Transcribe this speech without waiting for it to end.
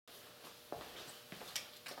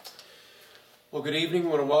Well, good evening. I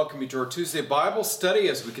want to welcome you to our Tuesday Bible study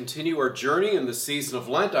as we continue our journey in the season of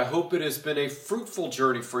Lent. I hope it has been a fruitful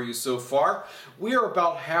journey for you so far. We are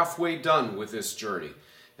about halfway done with this journey.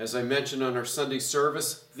 As I mentioned on our Sunday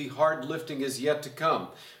service, the hard lifting is yet to come.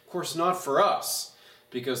 Of course, not for us,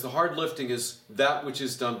 because the hard lifting is that which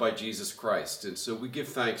is done by Jesus Christ. And so we give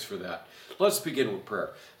thanks for that. Let's begin with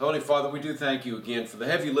prayer. Heavenly Father, we do thank you again for the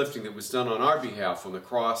heavy lifting that was done on our behalf on the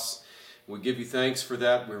cross. We give you thanks for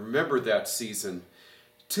that. We remember that season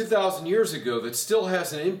 2,000 years ago that still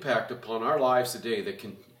has an impact upon our lives today that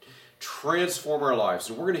can transform our lives.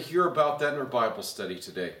 And we're going to hear about that in our Bible study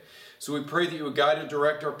today. So we pray that you would guide and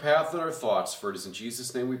direct our path and our thoughts, for it is in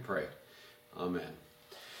Jesus' name we pray. Amen.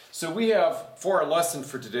 So we have, for our lesson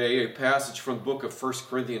for today, a passage from the book of 1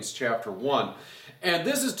 Corinthians chapter 1. And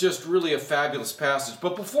this is just really a fabulous passage.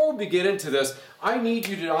 But before we get into this, I need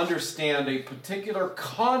you to understand a particular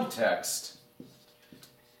context.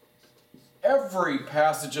 Every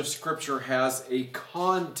passage of Scripture has a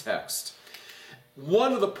context.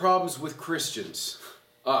 One of the problems with Christians,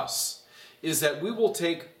 us, is that we will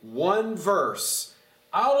take one verse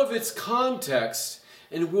out of its context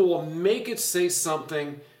and we will make it say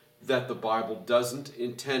something that the Bible doesn't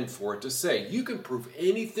intend for it to say. You can prove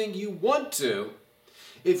anything you want to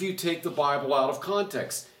if you take the Bible out of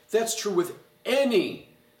context. That's true with any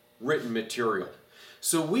written material.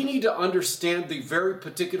 So we need to understand the very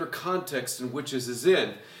particular context in which this is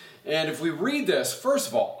in. And if we read this, first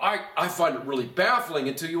of all, I find it really baffling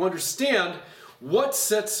until you understand what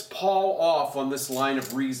sets Paul off on this line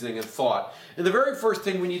of reasoning and thought. And the very first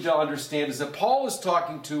thing we need to understand is that Paul is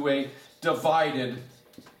talking to a divided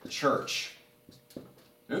church.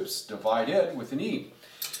 Oops, divided with an E.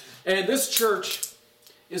 And this church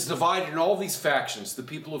is divided in all these factions. The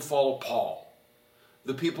people who follow Paul,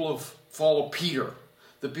 the people who follow Peter,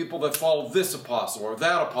 the people that follow this apostle or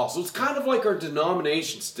that apostle. It's kind of like our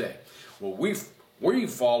denominations today. Well, we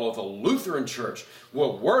follow the Lutheran Church.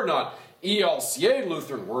 Well, we're not ELCA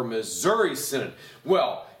Lutheran, we're Missouri Synod.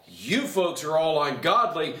 Well, you folks are all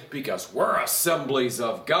ungodly because we're Assemblies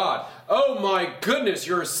of God. Oh my goodness,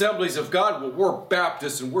 you're Assemblies of God. Well, we're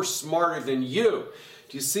Baptists and we're smarter than you.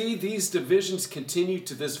 Do you see, these divisions continue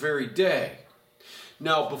to this very day?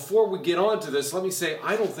 Now, before we get on to this, let me say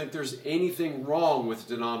I don't think there's anything wrong with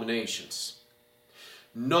denominations.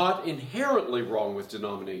 Not inherently wrong with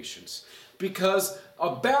denominations. Because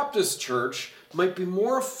a Baptist church might be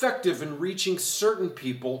more effective in reaching certain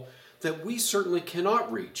people that we certainly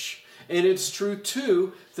cannot reach. And it's true,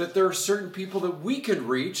 too, that there are certain people that we can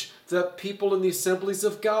reach that people in the Assemblies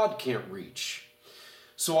of God can't reach.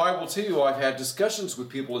 So I will tell you, I've had discussions with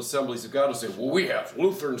people in Assemblies of God who say, well, we have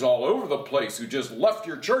Lutherans all over the place who just left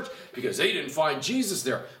your church because they didn't find Jesus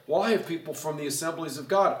there. Well, I have people from the Assemblies of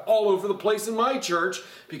God all over the place in my church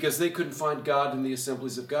because they couldn't find God in the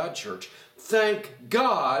Assemblies of God church. Thank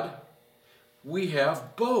God we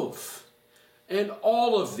have both and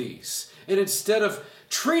all of these. And instead of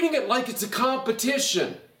treating it like it's a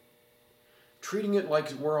competition, treating it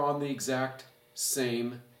like we're on the exact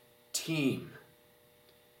same team.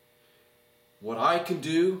 What I can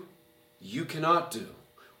do, you cannot do.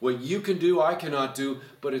 What you can do, I cannot do,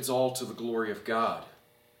 but it's all to the glory of God.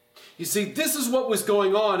 You see, this is what was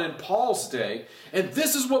going on in Paul's day, and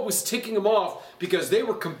this is what was ticking them off because they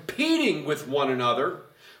were competing with one another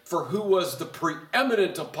for who was the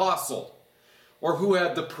preeminent apostle or who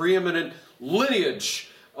had the preeminent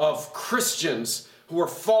lineage of Christians who were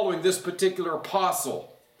following this particular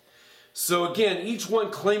apostle. So again, each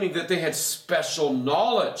one claiming that they had special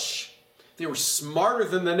knowledge. They were smarter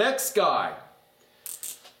than the next guy.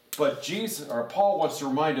 But Paul wants to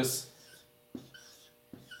remind us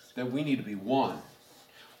that we need to be one.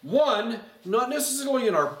 One, not necessarily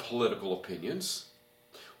in our political opinions.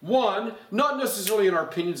 One, not necessarily in our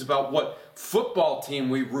opinions about what football team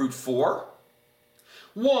we root for.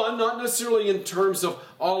 One, not necessarily in terms of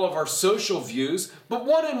all of our social views, but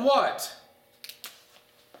one in what?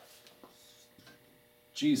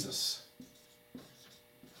 Jesus.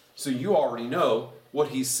 So you already know what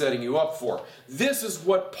he's setting you up for. This is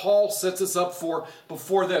what Paul sets us up for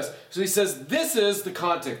before this. So he says, this is the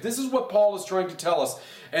context. This is what Paul is trying to tell us.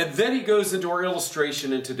 And then he goes into our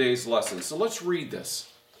illustration in today's lesson. So let's read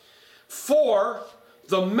this. For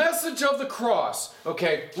the message of the cross.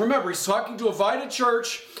 Okay, remember, he's talking to a divided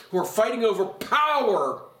church who are fighting over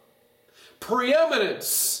power,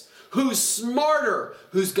 preeminence, who's smarter,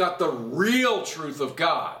 who's got the real truth of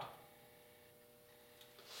God.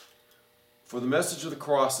 For the message of the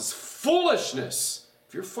cross is foolishness.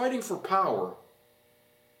 If you're fighting for power,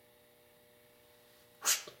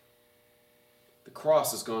 the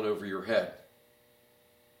cross has gone over your head.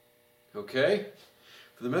 Okay?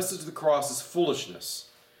 For the message of the cross is foolishness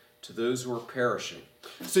to those who are perishing.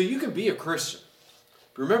 So you can be a Christian.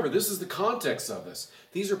 But remember, this is the context of this.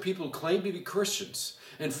 These are people who claim to be Christians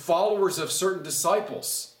and followers of certain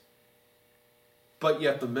disciples. But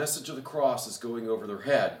yet the message of the cross is going over their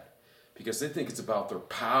head because they think it's about their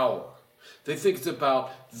power. They think it's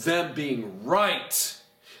about them being right,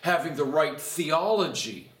 having the right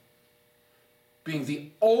theology, being the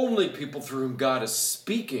only people through whom God is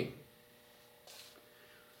speaking.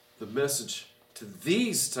 The message to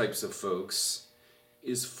these types of folks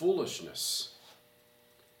is foolishness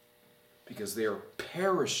because they are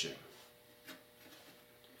perishing.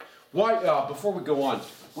 Why? Before we go on,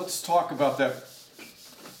 let's talk about that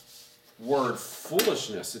word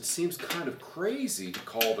foolishness. It seems kind of crazy to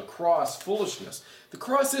call the cross foolishness. The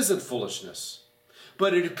cross isn't foolishness,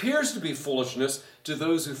 but it appears to be foolishness to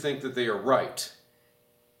those who think that they are right,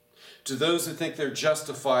 to those who think they're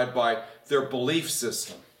justified by their belief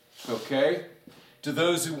system, okay? To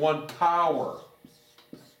those who want power,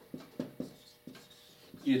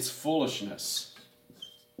 it's foolishness.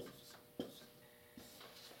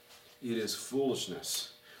 It is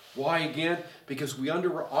foolishness. Why again? Because we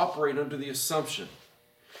operate under the assumption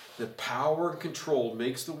that power and control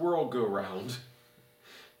makes the world go round,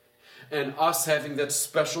 and us having that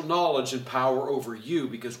special knowledge and power over you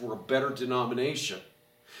because we're a better denomination.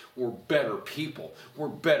 We're better people. We're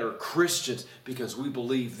better Christians because we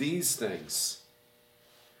believe these things.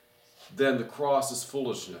 Then the cross is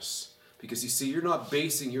foolishness. Because you see, you're not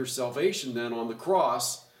basing your salvation then on the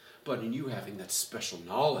cross, but in you having that special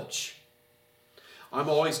knowledge. I'm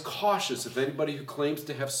always cautious of anybody who claims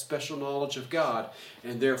to have special knowledge of God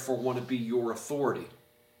and therefore want to be your authority.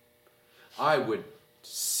 I would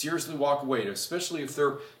seriously walk away, especially if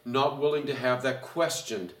they're not willing to have that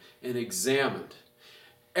questioned and examined.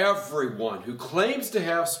 Everyone who claims to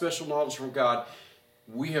have special knowledge from God,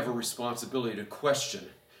 we have a responsibility to question,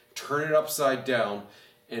 turn it upside down,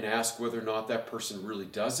 and ask whether or not that person really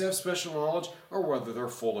does have special knowledge or whether they're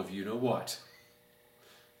full of you-know-what.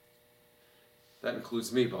 That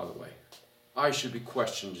includes me, by the way. I should be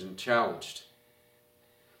questioned and challenged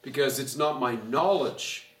because it's not my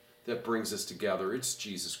knowledge that brings us together, it's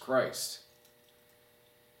Jesus Christ.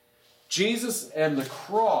 Jesus and the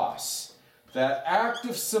cross, that act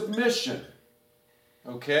of submission,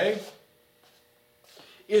 okay,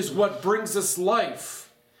 is what brings us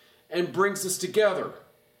life and brings us together.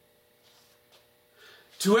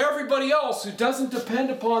 To everybody else who doesn't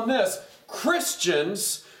depend upon this,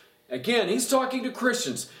 Christians, again, he's talking to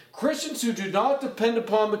Christians, Christians who do not depend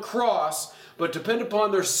upon the cross, but depend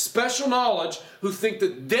upon their special knowledge, who think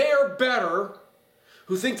that they are better,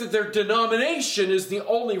 who think that their denomination is the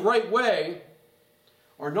only right way,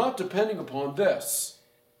 are not depending upon this.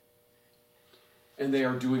 And they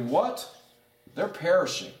are doing what? They're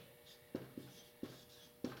perishing.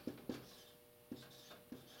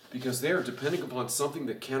 Because they are depending upon something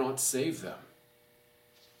that cannot save them.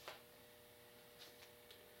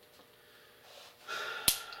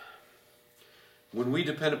 When we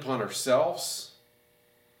depend upon ourselves,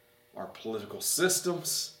 our political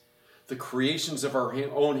systems, the creations of our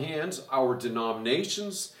own hands, our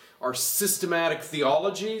denominations, our systematic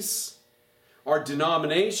theologies, our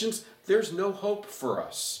denominations, there's no hope for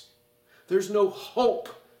us. There's no hope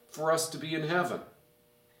for us to be in heaven.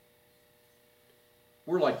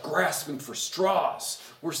 We're like grasping for straws.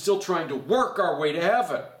 We're still trying to work our way to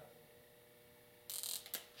heaven.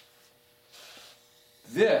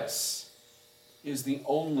 This is the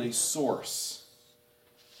only source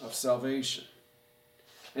of salvation.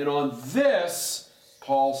 And on this,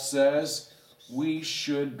 Paul says, we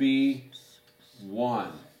should be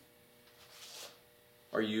one.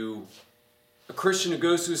 Are you a Christian who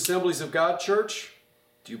goes to Assemblies of God Church?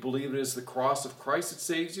 Do you believe it is the cross of Christ that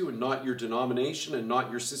saves you and not your denomination and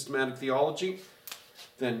not your systematic theology?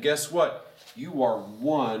 Then guess what? You are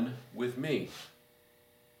one with me.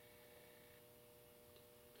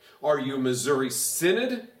 Are you a Missouri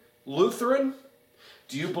Synod Lutheran?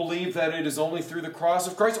 Do you believe that it is only through the cross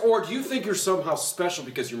of Christ? Or do you think you're somehow special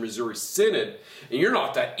because you're Missouri Synod and you're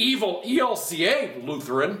not that evil ELCA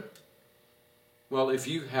Lutheran? Well, if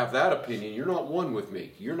you have that opinion, you're not one with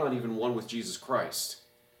me. You're not even one with Jesus Christ.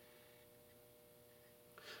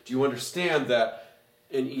 Do you understand that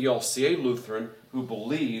an ELCA Lutheran who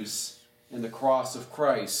believes in the cross of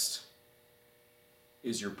Christ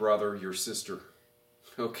is your brother, your sister?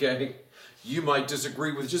 Okay? You might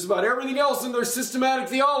disagree with just about everything else in their systematic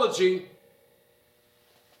theology.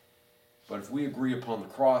 But if we agree upon the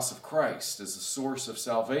cross of Christ as the source of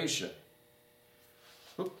salvation,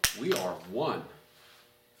 we are one.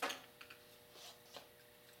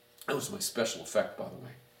 That was my special effect, by the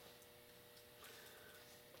way.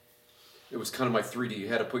 It was kind of my 3D. You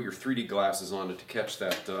had to put your 3D glasses on it to catch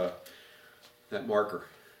that, that marker.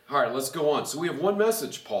 All right, let's go on. So we have one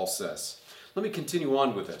message, Paul says. Let me continue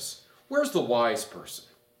on with this. Where's the wise person?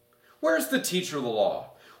 Where's the teacher of the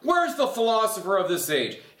law? Where's the philosopher of this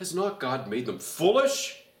age? Has not God made them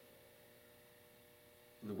foolish?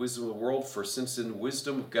 In the wisdom of the world, for since in the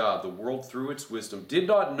wisdom of God, the world through its wisdom did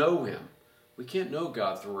not know him. We can't know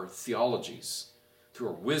God through our theologies, through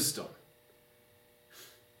our wisdom.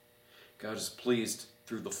 God is pleased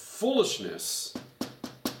through the foolishness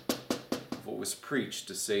of what was preached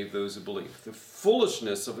to save those who believe. The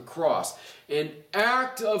foolishness of the cross, an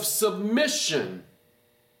act of submission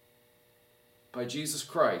by Jesus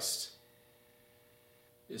Christ,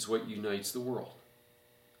 is what unites the world,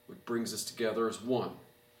 what brings us together as one,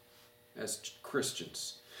 as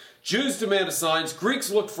Christians. Jews demanded signs,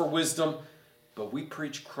 Greeks looked for wisdom, but we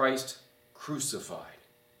preach Christ crucified.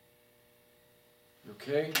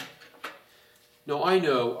 Okay? Now, I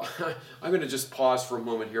know, I'm going to just pause for a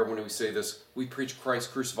moment here when we say this. We preach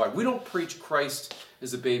Christ crucified. We don't preach Christ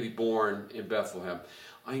as a baby born in Bethlehem.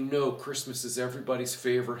 I know Christmas is everybody's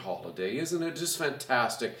favorite holiday. Isn't it just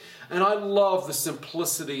fantastic? And I love the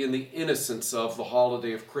simplicity and the innocence of the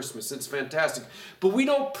holiday of Christmas. It's fantastic. But we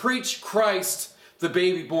don't preach Christ, the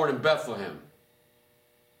baby born in Bethlehem.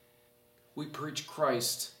 We preach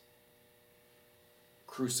Christ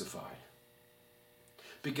crucified.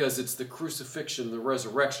 Because it's the crucifixion, the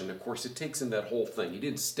resurrection. Of course, it takes in that whole thing. He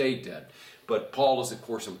didn't stay dead. But Paul is, of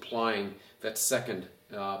course, implying that second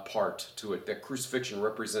part to it. That crucifixion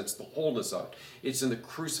represents the wholeness of it. It's in the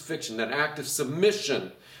crucifixion, that act of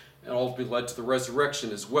submission, and ultimately led to the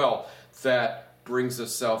resurrection as well, that brings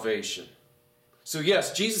us salvation. So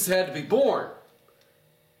yes, Jesus had to be born.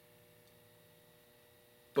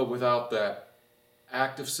 But without that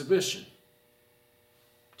act of submission,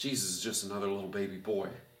 Jesus is just another little baby boy,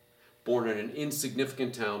 born in an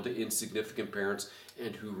insignificant town to insignificant parents,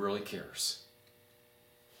 and who really cares?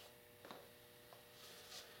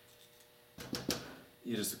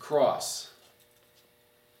 It is the cross,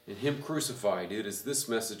 and Him crucified. It is this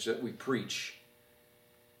message that we preach.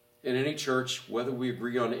 In any church, whether we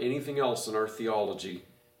agree on anything else in our theology,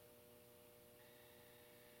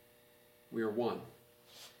 we are one.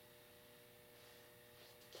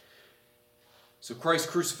 So Christ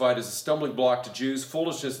crucified is a stumbling block to Jews,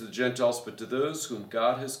 foolishness to the Gentiles, but to those whom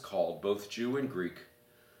God has called, both Jew and Greek,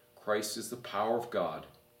 Christ is the power of God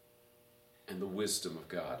and the wisdom of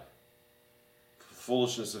God. The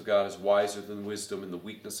foolishness of God is wiser than wisdom, and the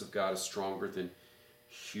weakness of God is stronger than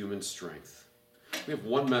human strength. We have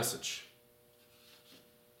one message.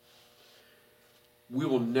 We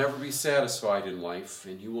will never be satisfied in life,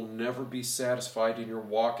 and you will never be satisfied in your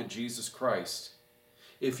walk in Jesus Christ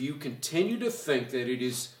if you continue to think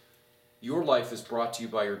that your life is brought to you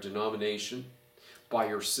by your denomination, by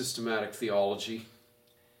your systematic theology,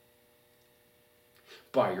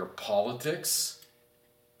 by your politics,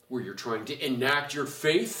 where you're trying to enact your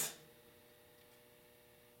faith.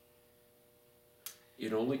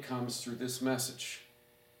 It only comes through this message.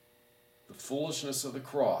 The foolishness of the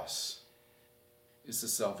cross is the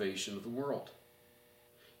salvation of the world.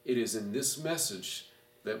 It is in this message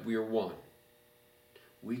that we are one.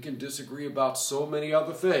 We can disagree about so many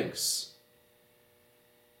other things.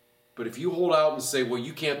 But if you hold out and say, well,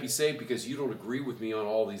 you can't be saved because you don't agree with me on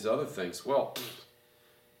all these other things, well,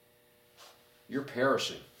 you're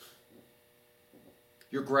perishing.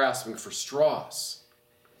 You're grasping for straws.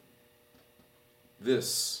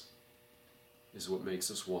 This is what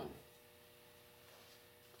makes us one.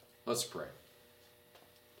 Let's pray.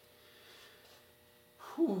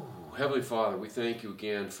 Whew. Heavenly Father, we thank you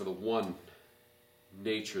again for the one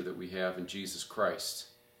nature that we have in Jesus Christ.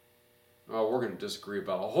 Oh, we're going to disagree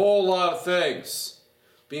about a whole lot of things.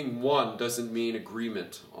 Being one doesn't mean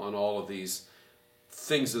agreement on all of these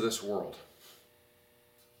things of this world,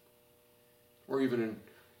 or even in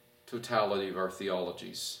totality of our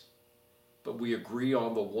theologies. But we agree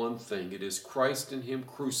on the one thing. It is Christ and Him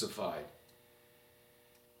crucified.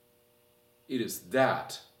 It is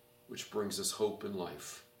that which brings us hope in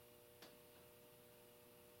life.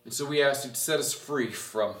 And so we ask you to set us free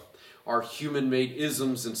from our human-made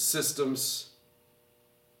isms and systems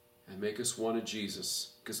and make us one in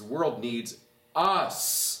Jesus. Because the world needs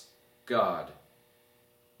us, God.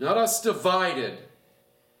 Not us divided.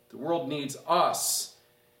 The world needs us.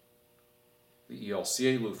 The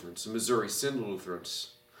ELCA Lutherans, the Missouri Synod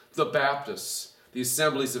Lutherans, the Baptists, the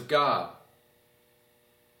Assemblies of God.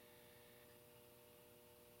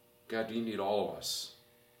 God, you need all of us.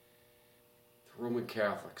 The Roman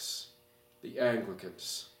Catholics, the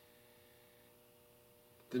Anglicans,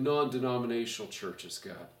 the non-denominational churches,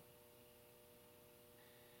 God.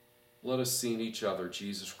 Let us see in each other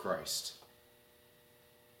Jesus Christ.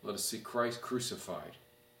 Let us see Christ crucified,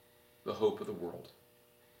 the hope of the world.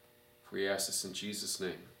 For we ask this in Jesus'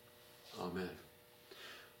 name. Amen.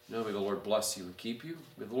 Now may the Lord bless you and keep you.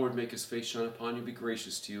 May the Lord make his face shine upon you, be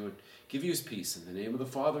gracious to you, and give you his peace. In the name of the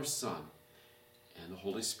Father, Son, and the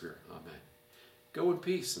Holy Spirit. Amen. Go in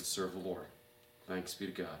peace and serve the Lord. Thanks be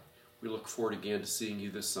to God. We look forward again to seeing you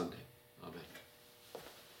this Sunday.